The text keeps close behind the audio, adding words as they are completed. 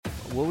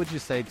what would you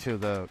say to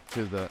the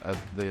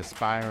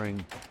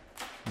aspiring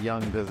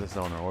young business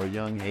owner or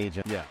young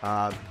agent?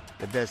 Yeah.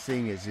 The best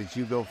thing is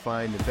you go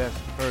find the best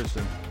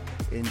person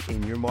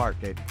in your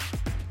market,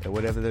 and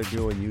whatever they're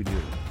doing, you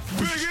do.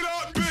 Big it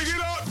up, big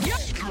it up. Yep.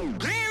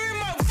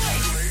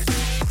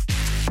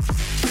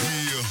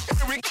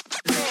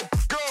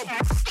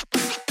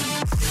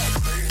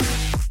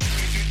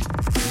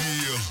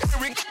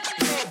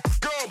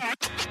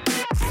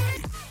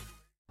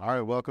 All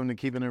right, welcome to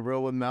Keeping It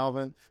Real with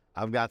Melvin.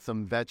 I've got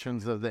some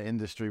veterans of the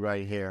industry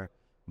right here.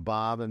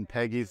 Bob and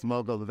Peggie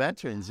Smolko, the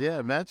veterans.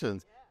 Yeah,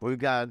 veterans. We've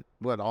got,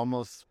 in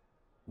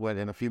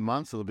a few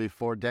months, it'll be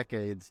 4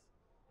 decades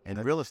in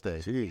real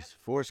estate. Jeez,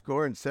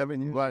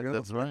 7 years Right, ago.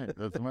 that's right.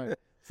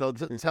 So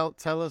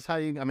tell us how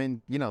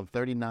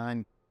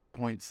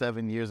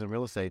 39.7 years in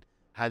real estate.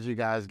 How'd you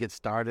guys get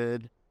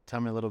started?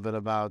 Tell me a little bit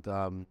about,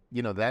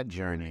 that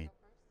journey.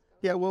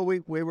 Yeah, well,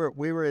 we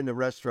were in the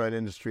restaurant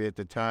industry at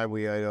the time.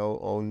 We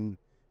owned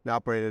and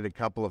operated a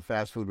couple of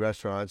fast food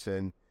restaurants,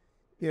 and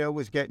it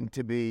was getting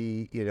to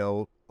be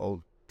 10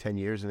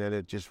 years, and then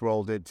it just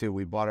rolled into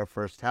we bought our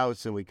first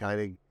house, and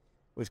it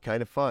was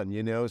kind of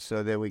fun,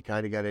 So then we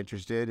kind of got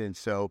interested, and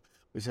so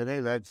we said, hey,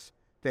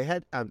 they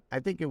had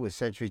I think it was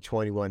Century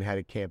 21 had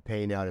a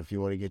campaign out, if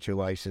you want to get your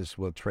license,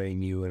 we'll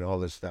train you and all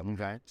this stuff.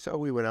 Okay. So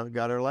we went out and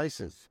got our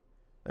license,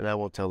 and I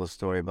won't tell the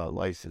story about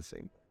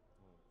licensing.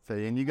 So,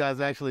 and you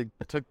guys actually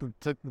took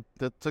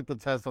the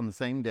test on the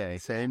same day.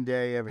 Same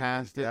day, everything.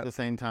 Passed it at the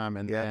same time,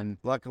 and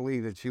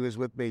luckily that she was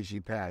with me, she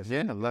passed.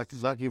 Yeah,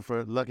 lucky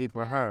for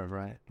her,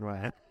 right?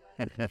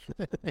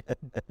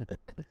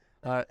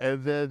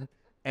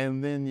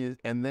 And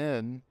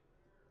then,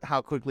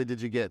 how quickly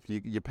did you get?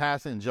 You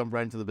passed it and jumped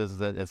right into the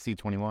business at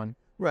C21.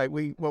 Right.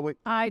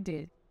 I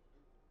did.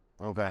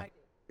 Okay.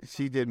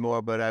 She did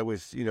more, but I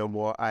was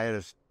more. I had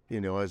as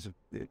in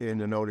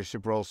an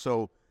ownership role.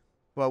 So.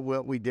 Well,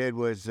 what we did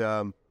was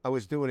I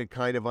was doing it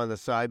kind of on the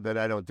side, but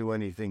I don't do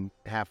anything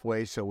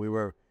halfway. So it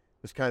was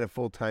kind of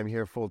full-time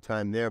here,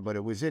 full-time there. But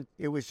it was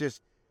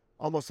just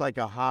almost like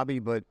a hobby,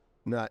 but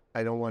not.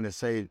 I don't want to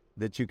say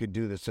that you could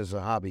do this as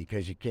a hobby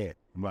because you can't.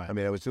 Right. I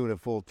mean, I was doing it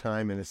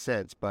full-time in a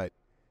sense, but,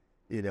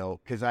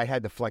 because I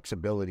had the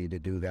flexibility to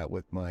do that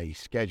with my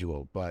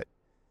schedule. But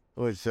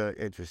it was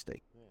interesting.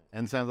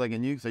 And sounds like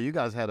so you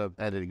guys had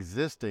an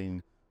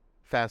existing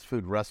fast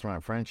food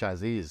restaurant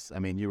franchisees. I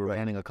mean, you were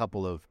running a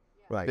couple of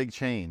big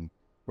chain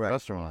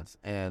restaurants,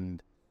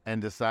 and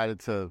decided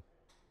to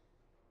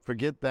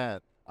forget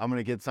that. I'm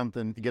going to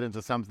get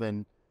into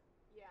something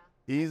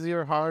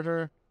easier,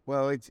 harder.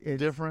 Well, it's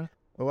different.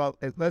 Well,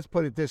 let's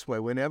put it this way.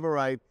 Whenever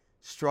I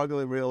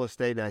struggle in real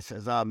estate and I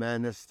says, oh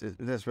man, this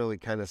really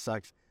kind of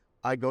sucks,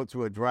 I go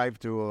to a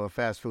drive-through of a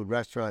fast food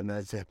restaurant and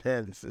I say,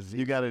 man, this is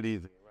you got it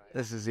easy.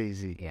 This is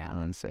easy. Yeah.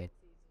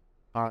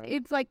 All right.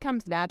 It's like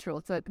comes natural.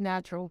 It's a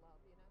natural.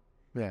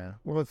 Yeah.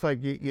 Well, it's like,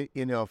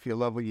 if you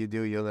love what you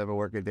do, you'll never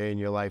work a day in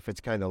your life.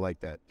 It's kind of like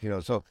that,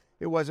 So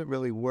it wasn't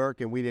really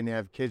work, and we didn't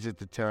have kids at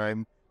the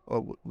time.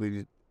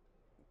 We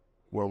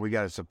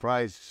got a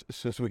surprise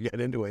since we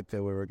got into it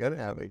that we were going to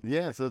have it.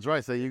 Yeah, so that's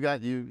right. So share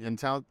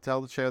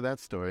that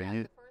story. Yeah,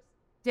 the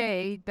first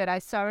day that I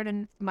started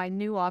in my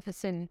new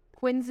office in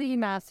Quincy,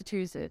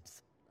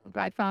 Massachusetts,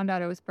 I found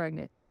out I was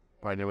pregnant.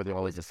 Right there with you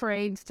always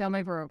afraid to tell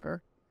my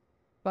broker,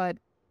 but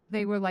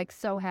they were like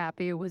so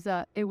happy. It was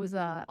a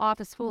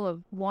office full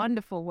of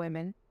wonderful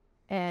women,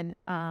 and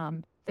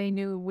they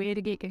knew where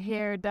to get your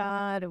hair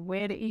done and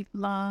where to eat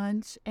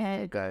lunch.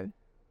 And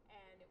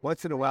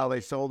once in a while,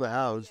 they sold a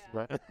house.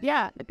 Right?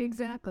 Yeah,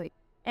 exactly.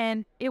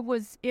 And it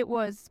was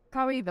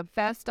probably the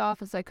best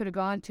office I could have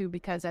gone to,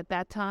 because at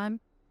that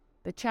time,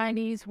 the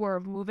Chinese were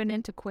moving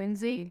into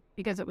Quincy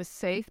because it was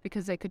safe,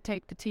 because they could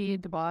take the tea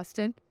into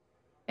Boston,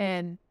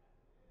 and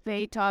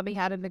they taught me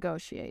how to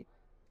negotiate.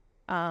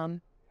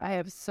 I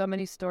have so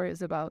many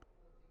stories about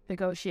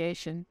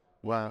negotiation.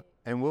 Wow.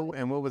 And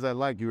what was that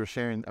like? You were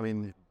sharing, I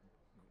mean,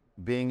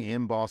 being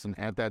in Boston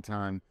at that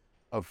time,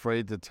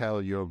 afraid to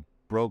tell your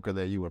broker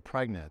that you were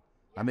pregnant.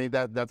 I mean,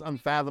 that's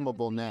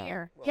unfathomable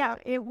now. Yeah.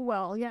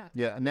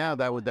 Yeah. Now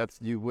they would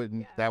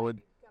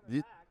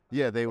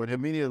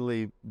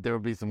immediately, there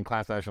would be some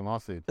class action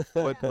lawsuits.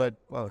 But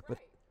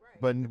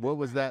what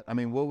was that? I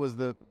mean,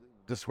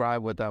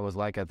 describe what that was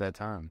like at that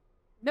time.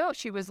 No,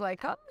 she was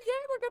like, oh, yeah,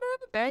 we're going to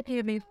have a baby.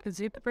 I mean, because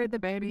you're afraid the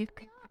baby.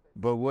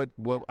 But what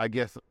I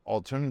guess,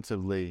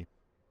 alternatively,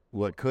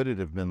 what could it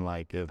have been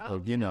like if, I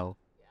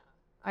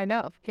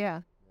know,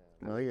 yeah.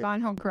 Oh, yeah.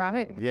 Gone home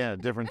crying. Yeah,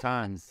 different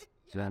times.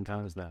 Different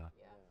times now.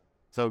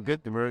 So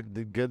good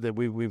that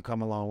we've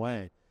come a long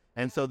way.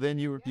 And so then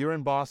you're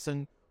in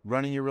Boston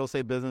running your real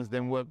estate business.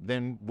 Then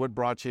what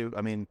brought you?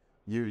 I mean,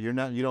 you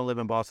don't live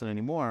in Boston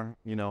anymore.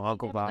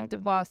 Uncle Bob. We lived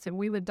in Boston.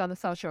 We lived on the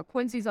South Shore.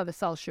 Quincy's on the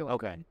South Shore.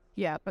 Okay.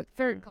 Yeah, but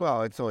very close.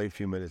 Well, it's only a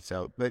few minutes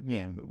out. But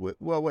yeah.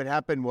 Well, what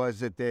happened was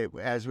that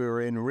as we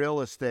were in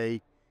real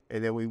estate,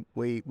 and then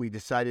we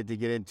decided to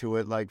get into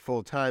it like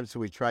full time. So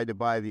we tried to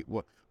buy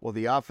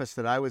the office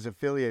that I was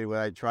affiliated with.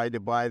 I tried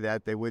to buy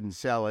that. They wouldn't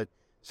sell it.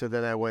 So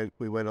then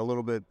we went a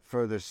little bit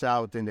further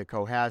south into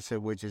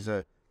Cohasset, which is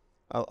a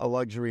a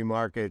luxury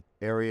market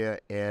area,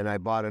 and I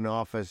bought an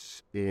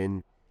office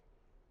in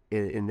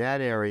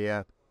that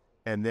area,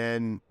 and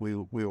then we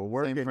were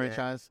working. Same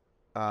franchise?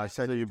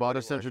 So you bought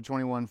a Century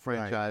 21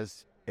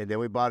 franchise. Right. And then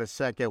we bought a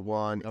second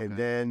one, and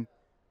then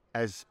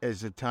as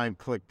the time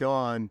clicked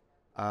on,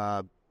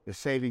 the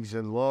savings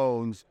and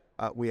loans,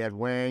 we had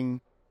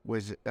Wang. I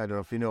don't know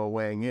if you know what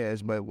Wang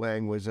is, but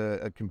Wang was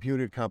a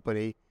computer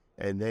company,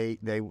 and they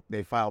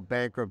filed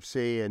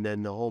bankruptcy, and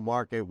then the whole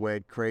market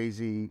went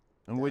crazy.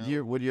 And what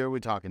year are we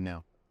talking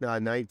now?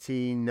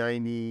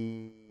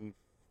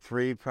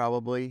 1993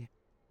 probably.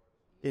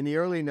 In the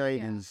early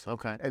 90s. Yeah.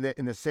 Okay.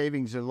 And the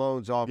savings and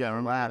loans all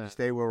collapsed.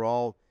 They were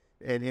all,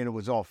 and it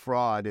was all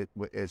fraud,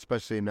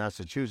 especially in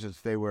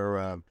Massachusetts. They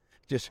were,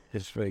 just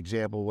for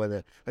example,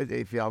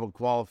 if you have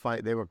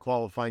they were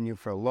qualifying you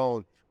for a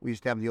loan. We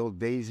used to have the old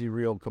daisy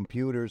reel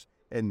computers,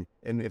 and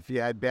if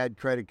you had bad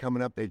credit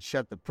coming up, they'd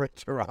shut the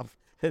printer off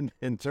and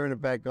turn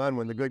it back on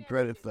when the good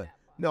credit's there.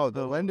 No,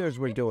 the lenders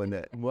were doing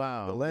that.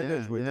 Wow. The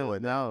lenders were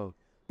doing that. No.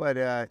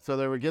 But, so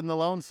they were getting the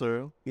loans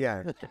through.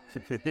 Yeah.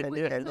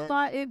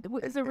 It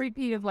was a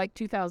repeat of like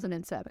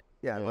 2007.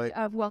 Yeah. Like,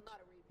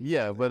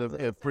 yeah, but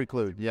it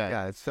preclude. Yeah.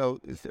 Yeah. So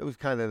it was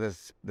kind of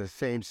the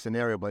same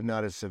scenario, but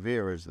not as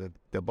severe as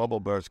the bubble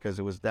burst, because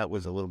that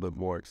was a little bit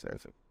more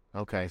extensive.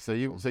 Okay. So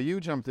you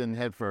jumped in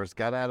head first,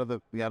 got out of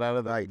the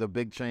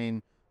big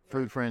chain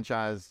food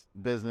franchise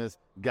business,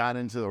 got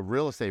into the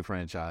real estate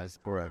franchise.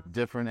 Correct.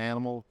 Different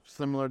animal,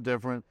 similar,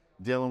 different,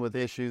 dealing with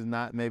issues,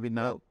 maybe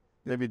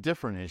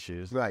different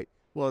issues. Right.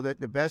 Well,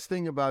 the best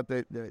thing about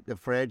the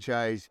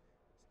franchise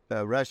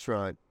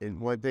restaurant, and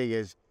one thing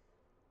is,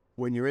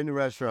 when you're in the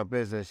restaurant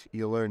business,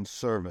 you learn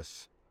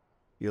service.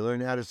 You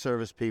learn how to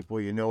service people.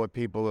 You know what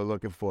people are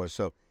looking for.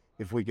 So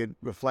if we could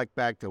reflect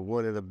back to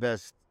one of the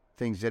best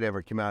things that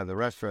ever came out of the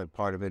restaurant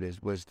part of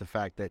it was the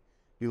fact that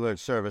you learn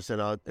service.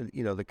 And,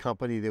 the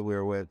company that we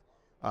were with,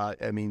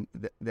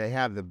 they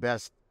have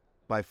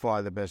by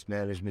far the best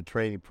management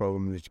training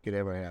program that you could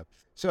ever have.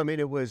 So,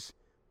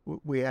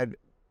 we had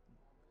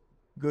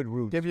good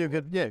roots. Give you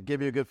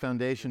a good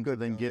foundation to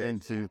then get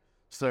into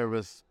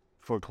service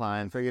for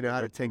clients. So you know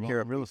how to take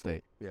care of real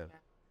estate. Yeah.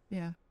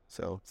 Yeah.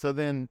 So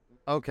then,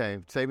 okay,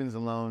 savings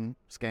and loan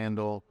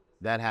scandal,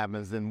 that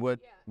happens. Then where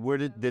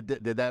did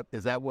that,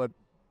 is that what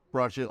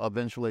brought you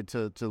eventually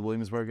to the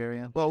Williamsburg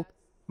area? Well,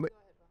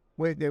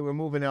 they were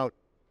moving out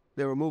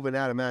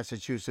of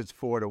Massachusetts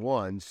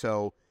 4-1.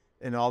 So,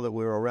 and all that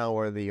we were around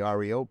were the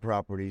REO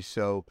properties.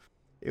 So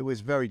it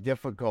was very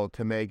difficult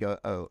to make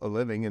a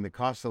living, and the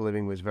cost of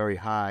living was very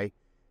high.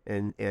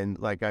 And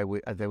like I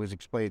was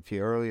explaining to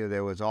you earlier,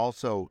 there was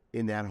also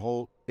in that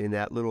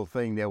little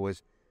thing, there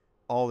was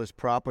all this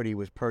property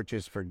was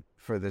purchased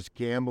for this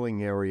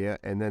gambling area,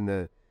 and then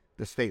the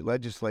state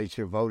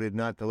legislature voted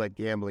not to let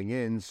gambling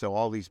in, so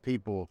all these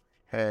people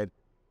had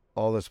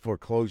all this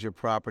foreclosure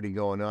property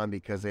going on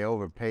because they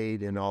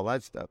overpaid and all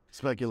that stuff.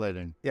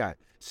 Speculating. Yeah.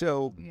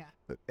 So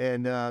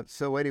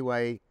so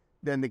anyway,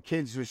 then the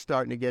kids were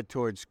starting to get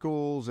towards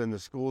schools, and the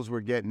schools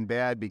were getting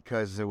bad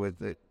because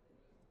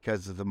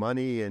of the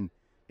money and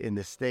in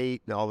the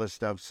state and all this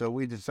stuff. So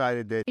we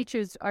decided that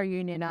teachers are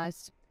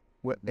unionized.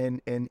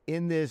 And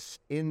in this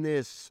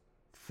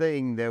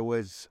thing, there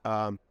was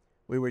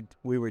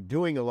we were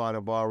doing a lot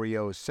of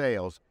REO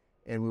sales,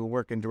 and we were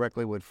working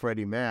directly with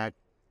Freddie Mac,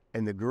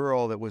 and the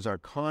girl that was our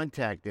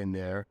contact in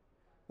there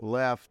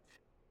left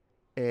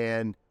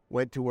and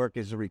went to work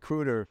as a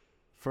recruiter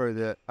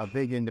for a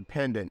big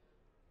independent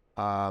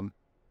down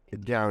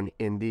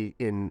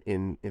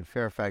in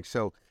Fairfax.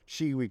 So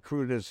she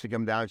recruited us to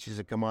come down. She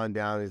said, "Come on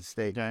down and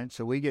stay." Okay.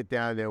 So we get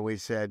down there. We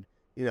said,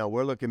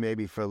 we're looking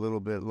maybe for a little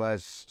bit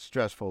less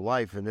stressful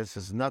life, and this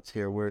is nuts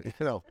here. We're,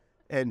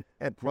 and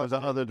plus the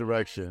other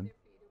direction,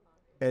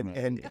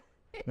 and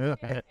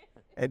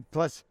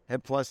plus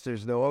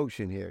there's no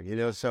ocean here,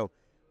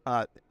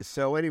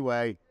 So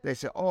anyway, they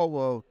said, "Oh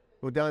well,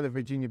 we're down to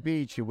Virginia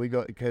Beach," and we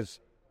go because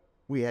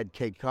we had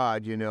Cape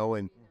Cod,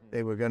 and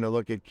they were going to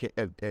look at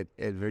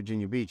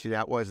Virginia Beach, and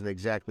that wasn't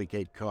exactly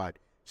Cape Cod.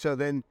 So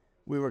then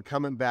we were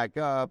coming back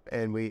up,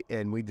 and we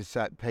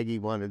decided Peggy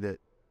wanted to,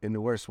 in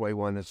the worst way,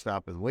 wanted to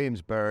stop in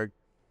Williamsburg,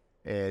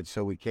 and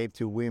so we came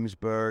to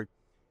Williamsburg,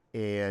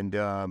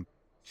 and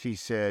she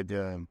said,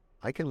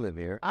 "I can live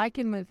here. I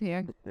can live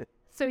here."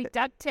 So he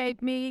duct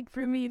taped me,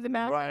 threw me the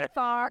mountain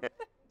car,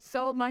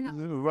 sold my house.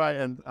 Right,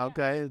 and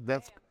okay,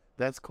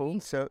 that's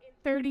cool. So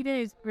 30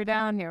 days we're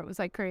down here. It was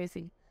like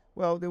crazy.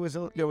 Well, there was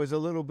a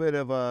little bit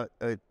of a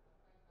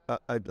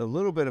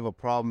little bit of a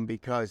problem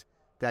because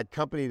that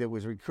company that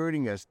was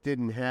recruiting us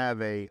didn't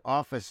have a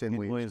office in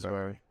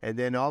Williamsburg. And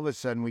then all of a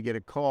sudden we get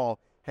a call,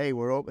 "Hey,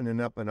 we're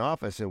opening up an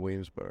office in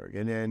Williamsburg."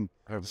 And then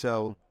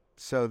so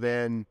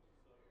then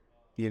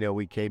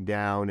we came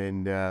down,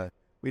 and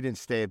we didn't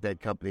stay at that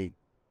company.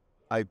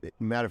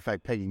 Matter of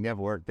fact, Peggy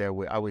never worked there.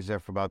 I was there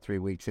for about 3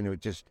 weeks, and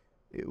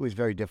it was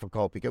very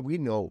difficult because we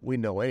know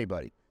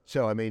anybody.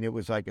 So, it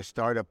was like a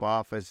startup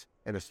office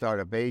and a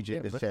startup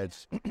agent in a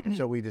sense.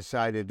 So we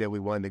decided that we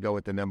wanted to go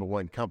with the number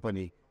one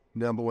company,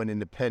 number one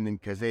independent,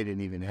 because they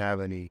didn't even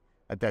have any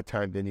at that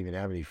time didn't even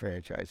have any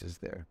franchises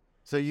there.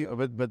 So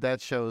but that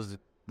shows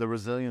the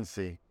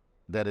resiliency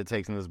that it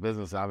takes in this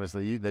business.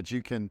 Obviously, that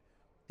you can,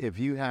 if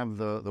you have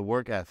the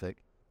work ethic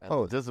and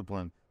the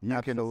discipline,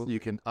 you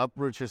can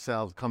uproot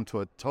yourself, come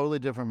to a totally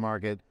different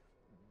market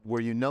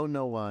where you know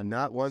no one,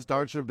 not one,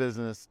 start your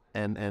business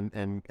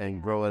and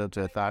grow it up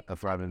to a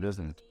thriving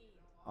business.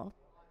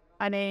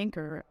 An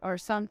anchor or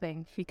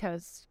something,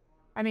 because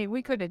I mean,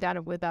 we could have done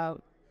it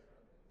without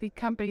the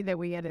company that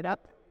we ended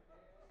up.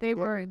 They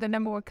were the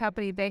number one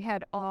company. They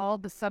had all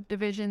the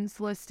subdivisions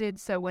listed,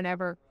 so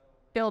whenever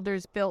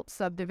builders built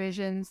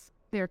subdivisions,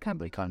 their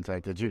company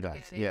contacted you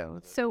guys. Yeah.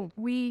 So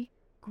we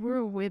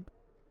grew with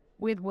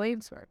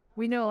Williamsburg.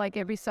 We know like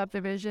every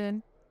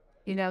subdivision.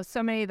 You know,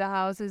 so many of the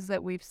houses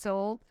that we've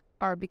sold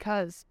are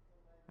because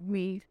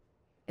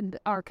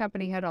our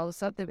company had all the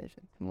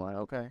subdivisions. Well,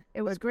 okay.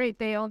 It was great.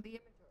 They owned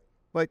the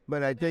inventory.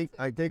 But I think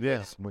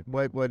yes.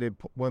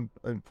 One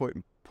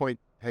important point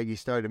Peggy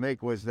started to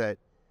make was that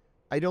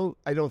I don't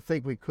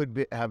think we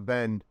could have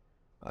been.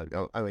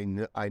 I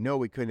mean, I know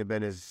we couldn't have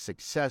been as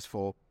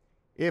successful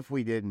if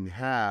we didn't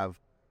have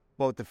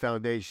both the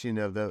foundation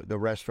of the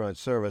restaurant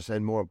service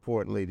and, more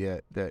importantly,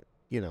 the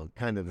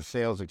kind of the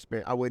sales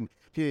experience. I wouldn't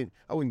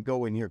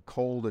go in here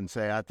cold and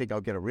say, I think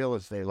I'll get a real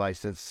estate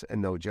license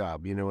and no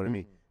job. You know what I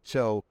mean?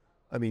 So,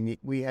 I mean,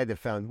 we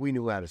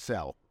knew how to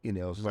sell,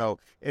 so,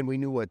 and we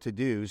knew what to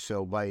do.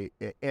 So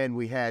and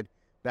we had,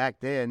 back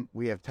then,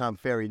 we have Tom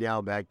Ferry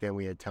now. Back then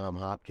we had Tom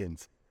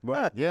Hopkins.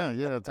 Right.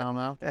 Yeah, Tom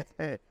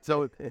Hopkins.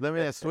 So let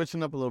me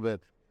switching up a little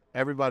bit.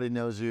 Everybody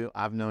knows you.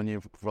 I've known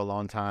you for a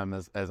long time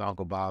as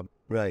Uncle Bob.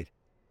 Right.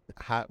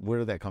 Where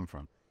did that come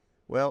from?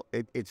 Well,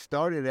 it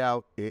started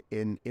out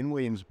in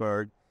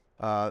Williamsburg.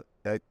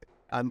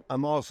 I'm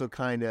also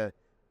kind of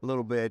a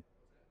little bit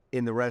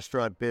in the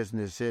restaurant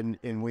business in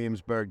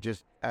Williamsburg,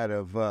 just out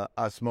of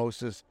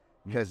osmosis,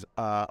 because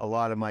a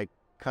lot of my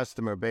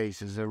customer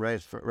base is in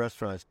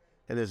restaurants.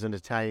 And there's an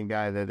Italian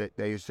guy that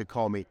they used to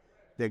call me.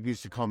 They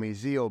used to call me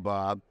Zio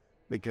Bob,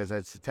 because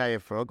that's Italian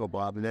for Uncle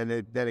Bob. And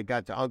then it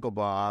got to Uncle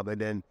Bob, and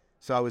then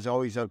so I was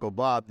always Uncle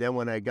Bob. Then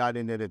when I got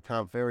into the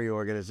Tom Ferry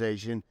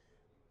organization,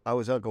 I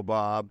was Uncle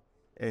Bob,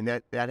 and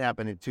that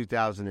happened in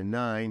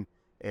 2009.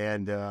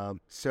 And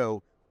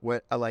so,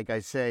 like I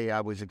say,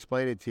 I was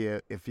explaining to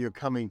you, if you're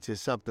coming to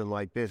something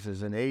like this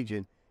as an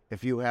agent,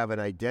 if you have an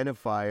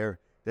identifier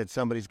that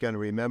somebody's going to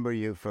remember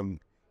you from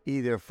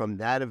either from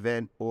that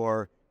event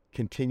or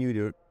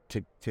continue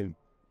to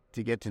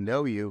get to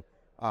know you,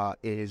 it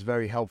is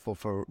very helpful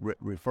for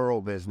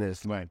referral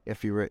business. Right.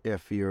 If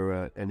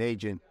you're an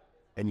agent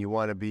and you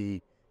want to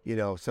be,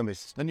 somebody,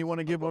 then you want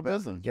to give more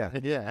business. Yeah.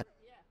 Yeah.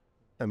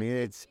 I mean,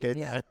 it's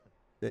pretty.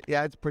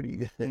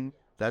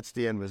 That's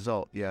the end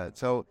result. Yeah.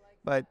 So,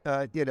 but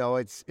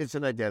it's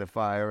an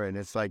identifier, and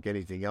it's like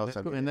anything else.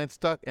 That's cool. And that's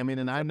stuck. I mean,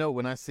 and I know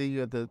when I see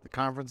you at the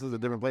conferences at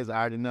different places, I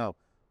already know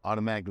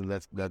automatically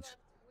that's. We left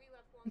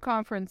one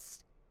conference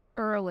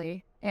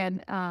early,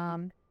 and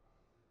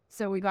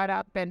so we got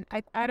up, and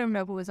I don't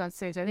know who was on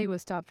stage. I think it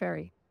was Tom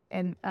Ferry,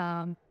 and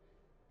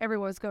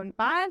everyone was going,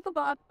 "Bye, Uncle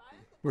Bob."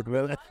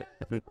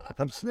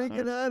 I'm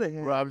sneaking out of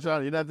here. Well, I'm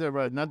trying. You're not doing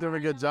right. Not doing a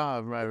good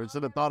job, right? We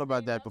should have thought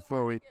about that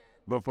before we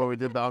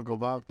did the Uncle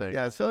Bob thing.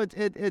 Yeah. So it's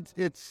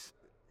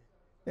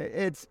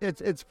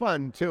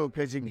fun too,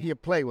 because you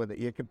play with it.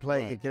 You can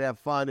play. You can have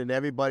fun, and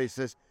everybody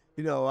says,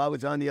 I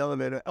was on the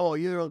elevator. Oh,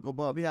 you're Uncle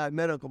Bob. Yeah, I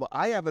met Uncle Bob.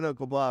 I have an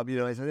Uncle Bob.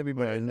 I said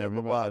everybody has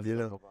Uncle Bob.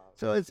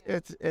 So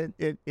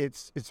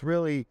it's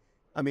really.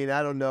 I mean,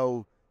 I don't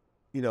know.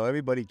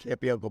 Everybody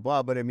can't be Uncle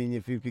Bob, but I mean,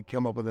 if you could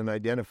come up with an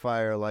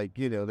identifier like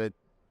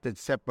that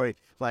separate,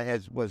 like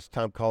as was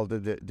Tom called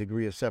the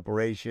degree of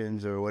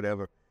separations or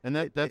whatever. And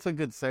that's a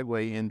good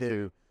segue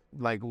into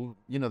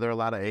there are a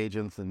lot of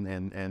agents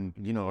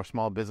and or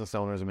small business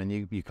owners. I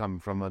mean, you come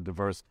from a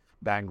diverse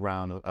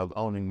background of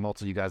owning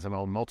you guys have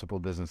owned multiple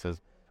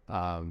businesses,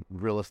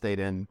 real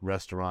estate and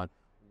restaurant.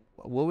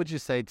 What would you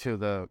say to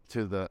the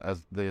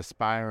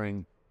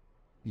aspiring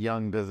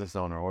young business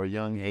owner or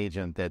young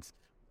agent that's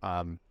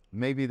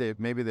maybe they're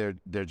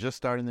just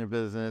starting their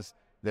business,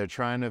 they're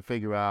trying to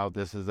figure out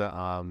this is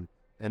an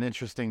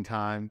interesting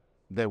time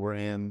that we're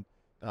in.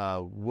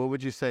 What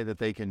would you say that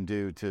they can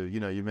do to,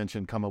 you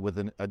mentioned come up with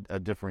a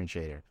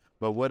differentiator,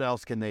 but what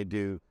else can they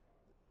do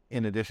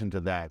in addition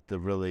to that to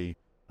really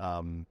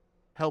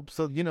help?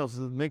 So,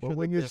 so make sure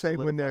when you say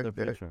when they're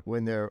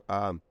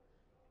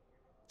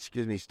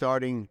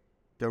starting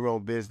their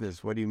own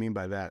business, what do you mean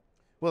by that?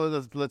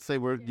 Well, let's say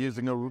we're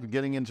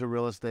getting into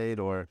real estate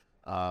or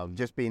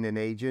just being an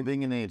agent.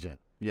 Being an agent,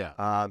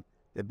 yeah.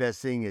 The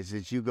best thing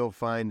is you go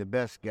find the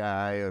best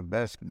guy or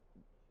best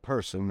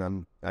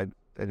person. I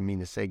didn't mean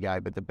to say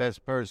guy, but the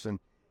best person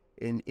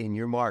in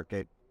your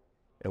market,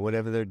 and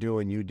whatever they're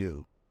doing, you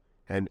do,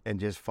 and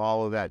just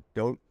follow that.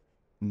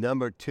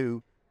 Number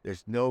 2,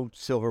 there's no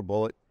silver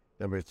bullet.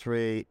 Number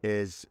 3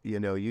 is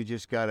you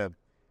just gotta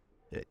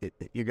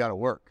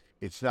work.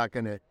 It's not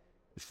gonna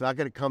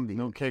come to you.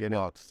 No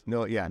cakewalks.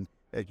 No, yeah.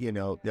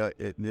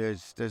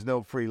 There's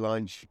no free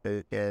lunch,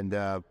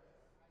 and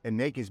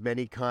make as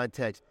many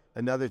contacts.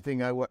 another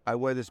thing, I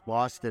wear this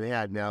Boston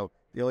hat. Now,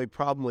 the only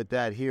problem with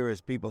that here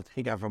is people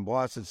think I'm from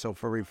Boston, so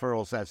for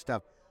referrals, that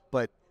stuff.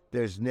 But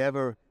there's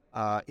never,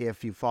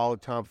 if you follow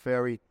Tom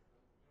Ferry,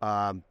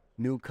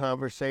 new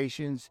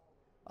conversations.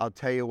 I'll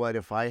tell you what,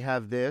 if I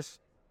have this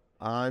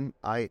on,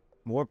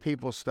 more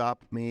people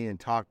stop me and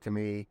talk to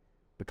me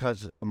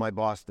because of my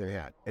Boston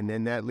hat. And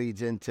then that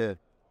leads into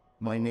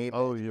my name.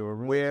 Oh, you're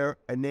wear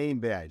a name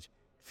badge.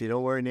 If you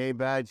don't wear a name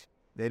badge,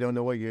 they don't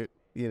know what you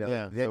know.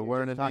 Yeah, so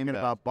wearing a talking name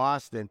badge. about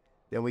Boston,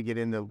 then we get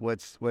into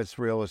what's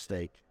real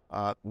estate.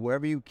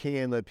 Wherever you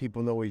can, let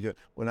people know what you do.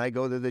 When I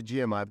go to the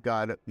gym, I've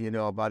got,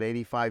 about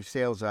 85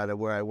 sales out of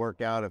where I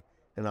work out of.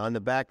 And on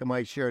the back of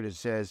my shirt, it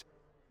says,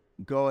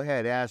 go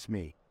ahead, ask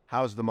me,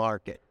 how's the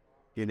market?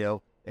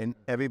 And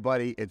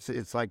everybody,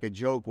 it's like a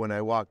joke when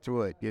I walk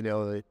through it,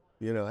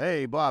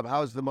 hey, Bob,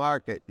 how's the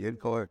market?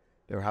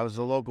 Or how's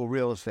the local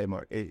real estate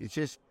market? It's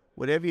just,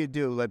 whatever you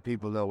do, let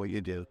people know what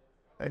you do.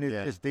 And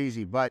it's just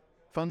easy, but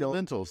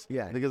fundamentals.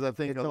 Yeah. Because I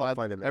think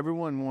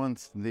everyone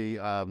wants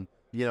the,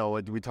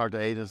 we talk to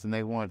agents and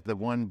they want the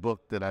one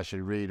book that I should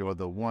read or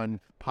the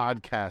one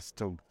podcast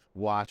to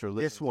watch or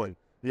listen this one. to.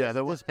 Yeah,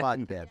 this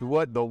podcast.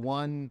 What's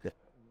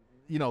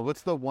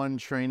the one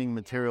training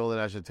material that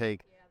I should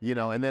take?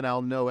 And then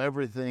I'll know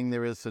everything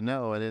there is to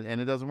know,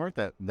 and it doesn't work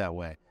that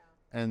way.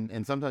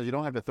 And sometimes you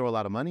don't have to throw a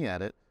lot of money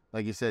at it.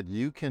 Like you said,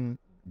 you can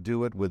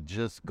do it with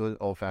just good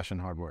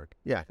old-fashioned hard work.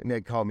 Yeah, and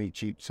they call me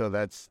cheap, so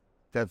that's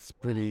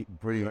pretty.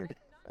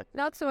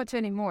 Not so much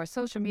anymore.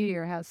 Social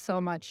media has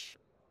so much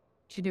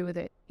to do with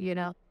it. You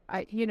just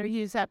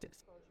have to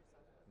expose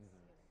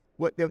yourself.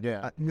 What? You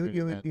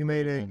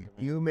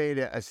made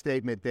a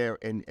statement there,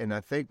 and I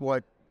think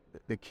what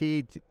the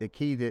key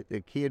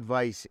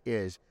advice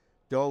is: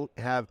 don't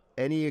have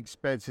any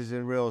expenses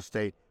in real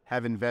estate.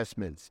 Have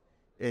investments.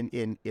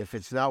 And if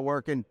it's not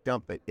working,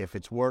 dump it. If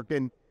it's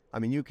working,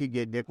 you could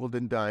get nickel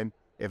and dime.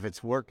 If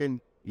it's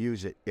working,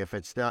 use it. If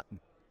it's not,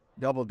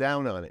 double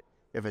down on it.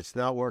 If it's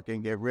not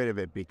working, get rid of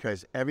it,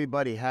 because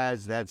everybody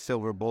has that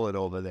silver bullet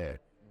over there.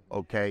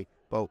 Okay,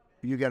 but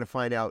you got to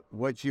find out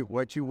what's your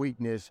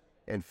weakness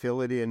and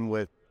fill it in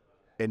with,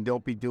 and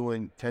don't be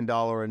doing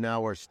 $10 an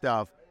hour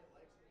stuff.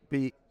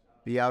 Be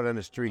out on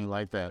the street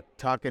like that,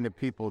 talking to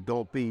people.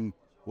 Don't be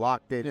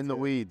locked in the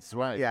weeds,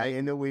 right? Yeah,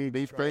 in the weeds.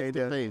 Be face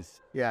to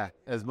face. Yeah,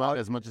 as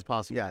much as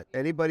possible. Yeah,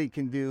 anybody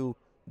can do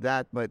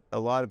that, but a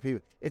lot of people.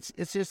 It's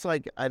just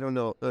like, I don't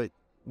know.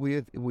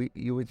 You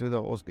went through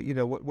the whole.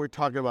 We're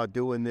talking about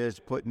doing this,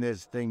 putting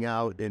this thing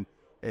out, and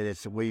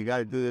it's you got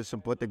to do this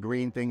and put the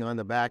green thing on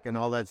the back and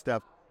all that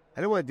stuff.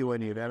 I don't want to do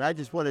any of that. I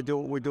just want to do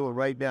what we're doing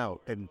right now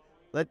and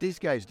let these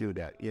guys do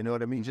that. You know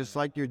what I mean? Just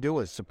like you're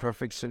doing. It's a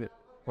perfect store.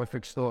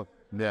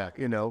 Yeah.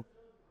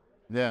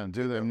 Yeah,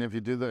 do that. And if you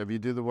do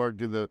the work,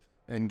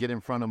 and get in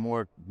front of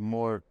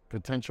more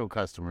potential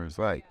customers,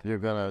 right? You're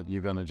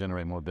gonna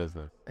generate more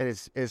business. And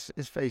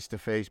it's face to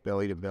face,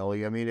 belly to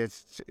belly.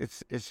 it's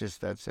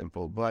just that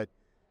simple. But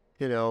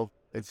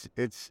it's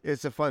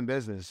a fun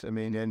business.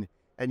 And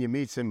you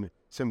meet some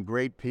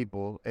great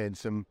people and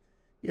some,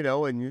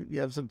 and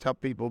you have some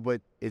tough people. But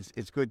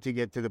it's good to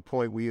get to the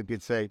point where you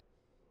could say,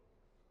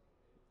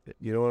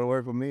 you don't want to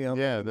work with me?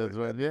 That's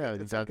right. Yeah,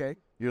 it's okay.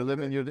 You're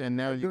living you're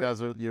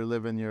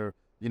living your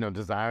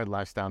desired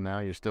lifestyle now.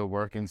 You're still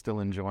working, still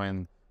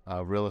enjoying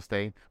real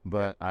estate,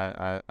 but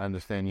I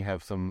understand you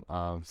have some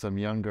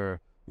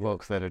younger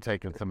folks that are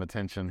taking some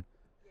attention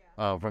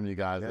from you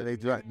guys. Yeah, they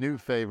do. New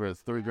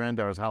favorites, 3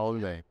 granddaughters. How old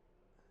are they?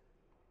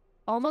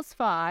 Almost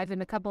 5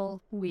 in a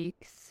couple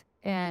weeks,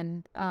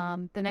 and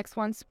the next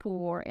one's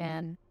 4,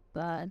 and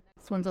the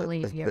next one's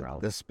only a year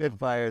old. The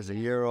Spitfire's a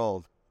year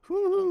old.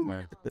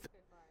 Woo-hoo.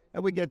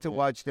 And we get to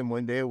watch them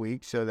one day a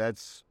week, so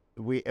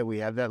we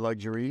have that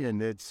luxury,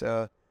 and it's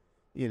that's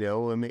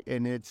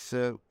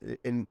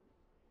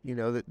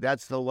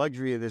the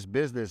luxury of this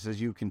business, is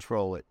you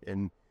control it,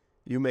 and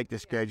you make the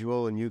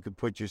schedule, and you can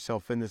put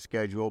yourself in the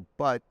schedule,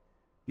 but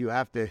you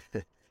have to.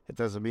 It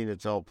doesn't mean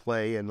it's all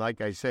play. And like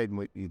I said,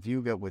 if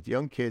you get with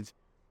young kids,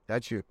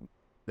 that's your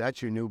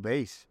new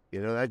base.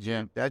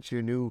 That's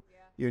your new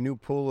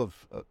pool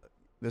of.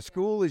 The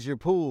school is your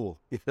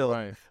pool.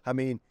 Right.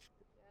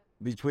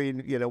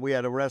 Between, we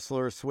had a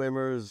wrestler,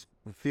 swimmers,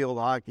 field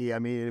hockey.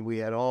 We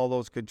had all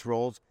those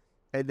controls.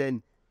 And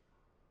then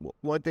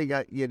one thing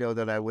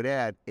that I would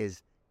add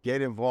is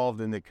get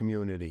involved in the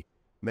community.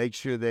 Make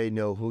sure they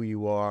know who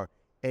you are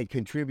and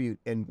contribute.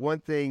 And one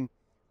thing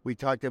we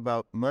talked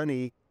about,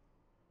 money,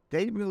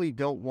 they really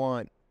don't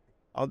want,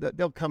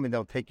 they'll come and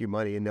they'll take your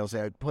money and they'll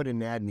say, put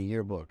an ad in the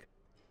yearbook.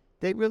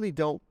 They really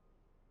don't.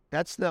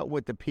 That's not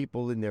what the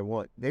people in there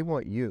want. They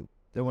want you.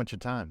 They want your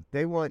time.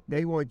 They want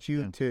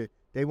you to.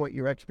 They want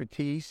your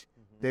expertise.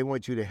 Mm-hmm. They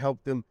want you to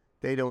help them.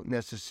 They don't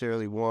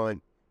necessarily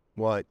want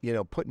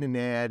putting an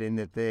ad in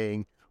the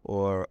thing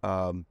or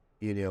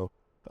in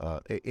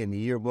the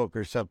yearbook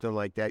or something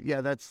like that.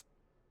 Yeah, that's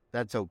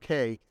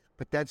okay,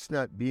 but that's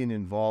not being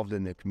involved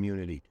in the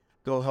community.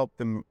 Go help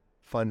them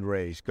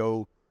fundraise.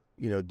 Go,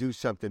 do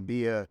something.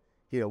 Be a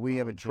we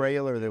have a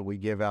trailer that we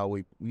give out.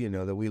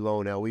 That we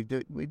loan out. We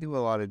do a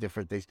lot of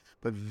different things,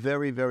 but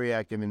very, very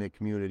active in the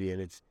community,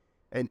 and it's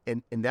and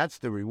that's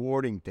the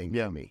rewarding thing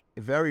for me.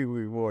 Very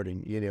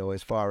rewarding,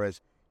 as far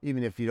as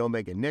even if you don't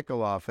make a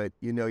nickel off it,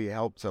 you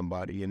help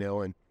somebody,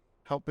 and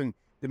helping.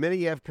 The minute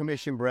you have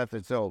commission breath,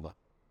 it's over.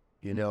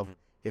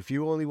 If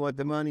you only want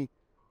the money,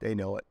 they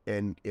know it,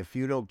 and if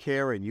you don't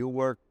care and you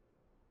work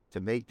to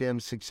make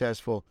them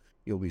successful,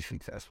 you'll be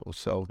successful.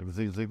 So it was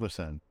Ziegler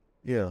said.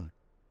 Yeah,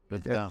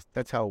 but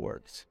that's how it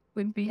works.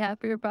 Wouldn't be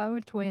happier about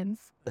with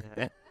twins.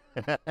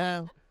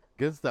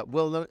 Good stuff.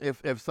 Well,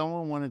 if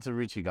someone wanted to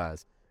reach you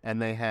guys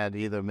and they had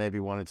either maybe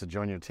wanted to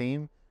join your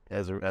team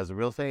as a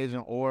real estate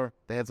agent, or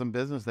they had some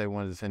business they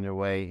wanted to send your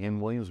way in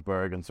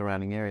Williamsburg and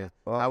surrounding areas,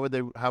 how would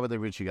they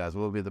reach you guys?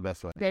 What would be the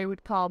best way? They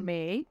would call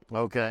me.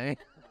 Okay.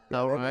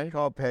 All right.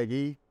 Call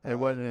Peggy. At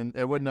what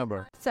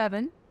number?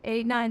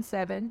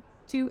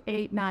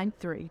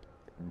 7-897-2893.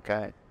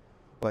 Okay.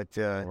 But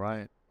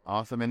right.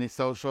 Awesome. Any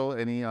social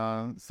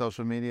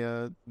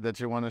media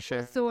that you want to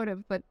share? Sort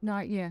of, but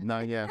not yet.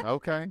 Not yet.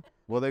 Okay.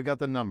 Well, they've got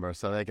the number,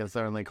 so they can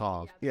certainly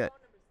call. Yeah.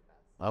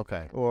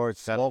 Okay. Or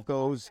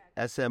Smolkos,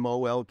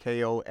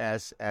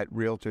 SMOLKOS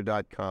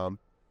 @realtor.com.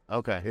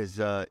 Okay. Is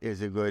a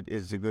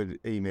good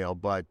email.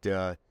 But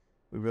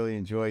we really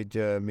enjoyed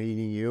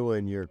meeting you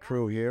and your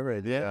crew here,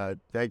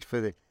 and thanks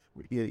for the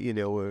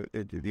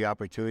the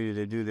opportunity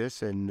to do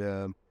this, and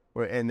the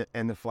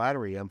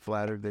flattery. I'm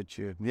flattered that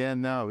you. Yeah.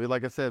 No.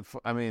 Like I said,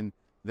 I mean,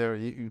 there are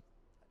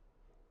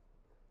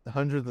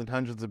hundreds and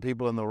hundreds of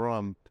people in the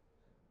room.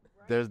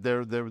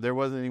 There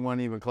wasn't anyone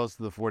even close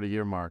to the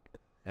 40-year mark.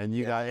 And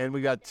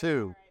we got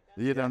two,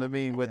 you know what I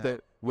mean?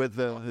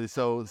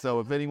 So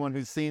if anyone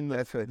who's seen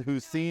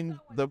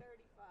the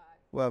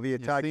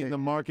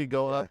market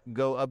go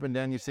up and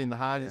down, you've seen the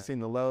highs, you've seen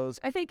the lows.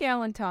 I think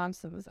Alan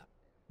Thompson was up.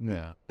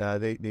 Yeah.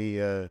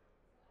 You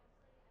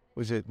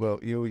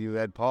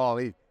had Paul.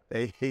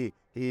 They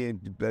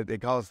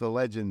call us the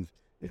legends,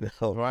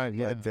 Right.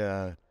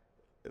 Yeah.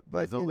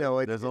 But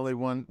there's only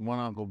one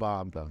Uncle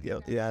Bob though. Yeah,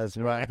 that's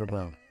right.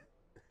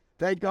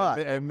 Thank God.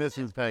 And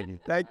Mrs. Peggy.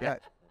 Thank God.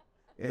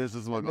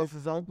 Mrs.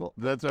 Mrs. Uncle.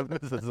 That's right,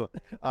 Mrs.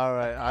 All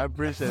right, I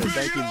appreciate it.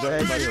 Thank you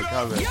very much for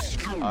coming.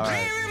 All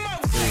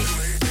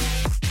right.